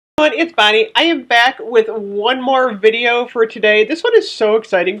it's Bonnie. I am back with one more video for today. This one is so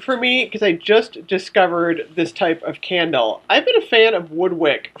exciting for me because I just discovered this type of candle. I've been a fan of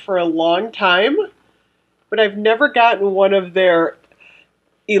Woodwick for a long time, but I've never gotten one of their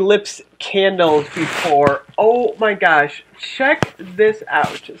Ellipse candles before. Oh my gosh, check this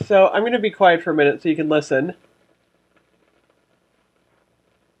out. So I'm going to be quiet for a minute so you can listen.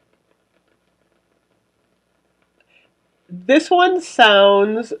 This one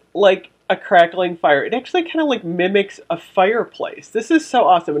sounds like a crackling fire. It actually kind of like mimics a fireplace. This is so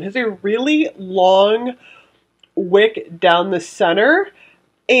awesome. It has a really long wick down the center,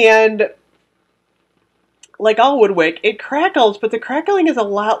 and like all Woodwick, it crackles, but the crackling is a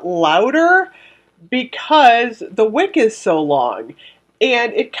lot louder because the wick is so long,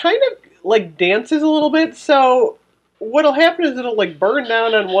 and it kind of like dances a little bit. So what'll happen is it'll like burn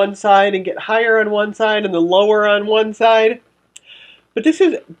down on one side and get higher on one side and then lower on one side. But this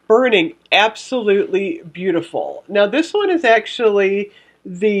is burning absolutely beautiful. Now this one is actually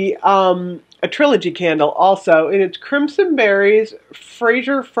the a Trilogy candle also, and it's crimson berries,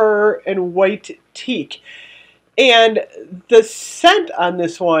 Fraser fir, and white teak. And the scent on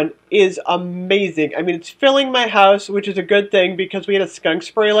this one is amazing. I mean, it's filling my house, which is a good thing because we had a skunk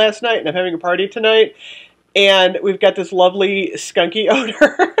spray last night and I'm having a party tonight. And we've got this lovely skunky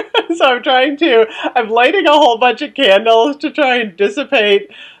odor. So I'm lighting a whole bunch of candles to try and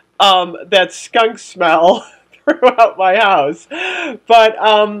dissipate that skunk smell throughout my house. But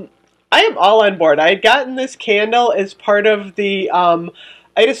I am all on board. I had gotten this candle as part of the, I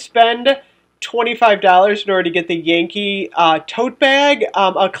had to spend $25 in order to get the Yankee tote bag.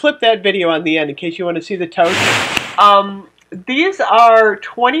 I'll clip that video on the end in case you want to see the tote. These are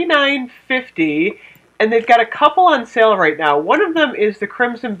 $29.50. And they've got a couple on sale right now. One of them is the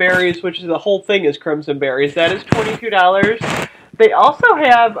Crimson Berries, which is the whole thing is Crimson Berries. That is $22. They also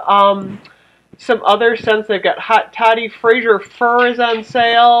have some other scents. They've got Hot Toddy Fraser Fir is on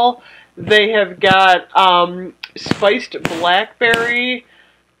sale. They have got Spiced Blackberry,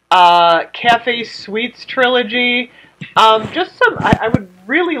 Cafe Sweets Trilogy. Just some, I would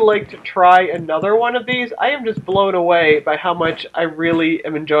really like to try another one of these. I am just blown away by how much I really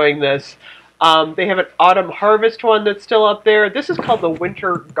am enjoying this. They have an Autumn Harvest one that's still up there. This is called the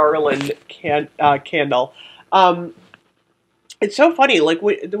Winter Garland candle. It's so funny, like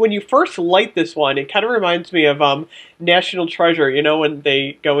when you first light this one, it kind of reminds me of National Treasure, you know, when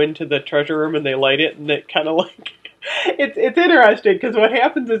they go into the treasure room and they light it, and it kind of like, it's interesting, because what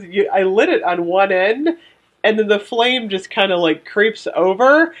happens is I lit it on one end, and then the flame just kind of like creeps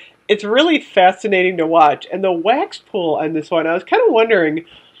over. It's really fascinating to watch. And the wax pool on this one, I was kind of wondering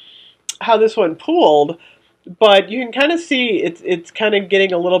how this one pooled, but you can kind of see it's kind of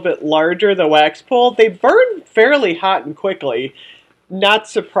getting a little bit larger, the wax pool. They burn fairly hot and quickly, not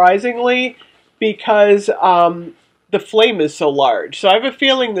surprisingly, because the flame is so large. So I have a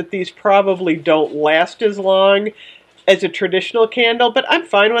feeling that these probably don't last as long as a traditional candle, but I'm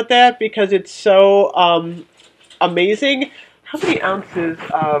fine with that because it's so amazing. How many ounces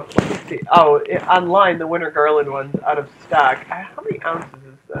of, let me see, oh, online the Winter Garland one's out of stock. How many ounces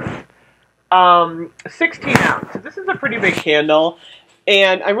is this? 16 ounces. This is a pretty big candle,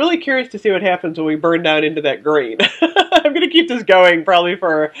 and I'm really curious to see what happens when we burn down into that green. I'm going to keep this going probably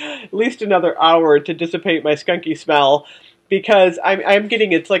for at least another hour to dissipate my skunky smell, because I'm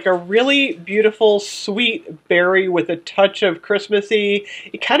getting, it's like a really beautiful sweet berry with a touch of Christmassy.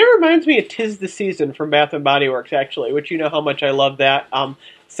 It kind of reminds me of 'Tis the Season from Bath & Body Works, actually, which you know how much I love that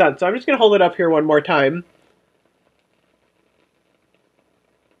scent. So I'm just going to hold it up here one more time.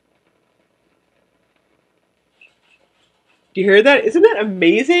 Do you hear that? Isn't that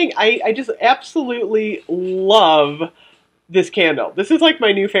amazing? I just absolutely love this candle. This is like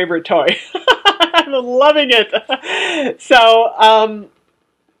my new favorite toy. I'm loving it. So, I'm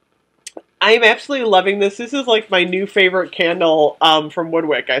absolutely loving this. This is like my new favorite candle from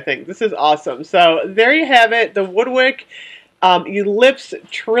Woodwick, I think. This is awesome. So, there you have it. The Woodwick Ellipse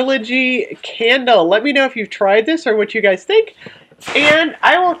Trilogy candle. Let me know if you've tried this or what you guys think. And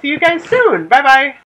I will see you guys soon. Bye-bye.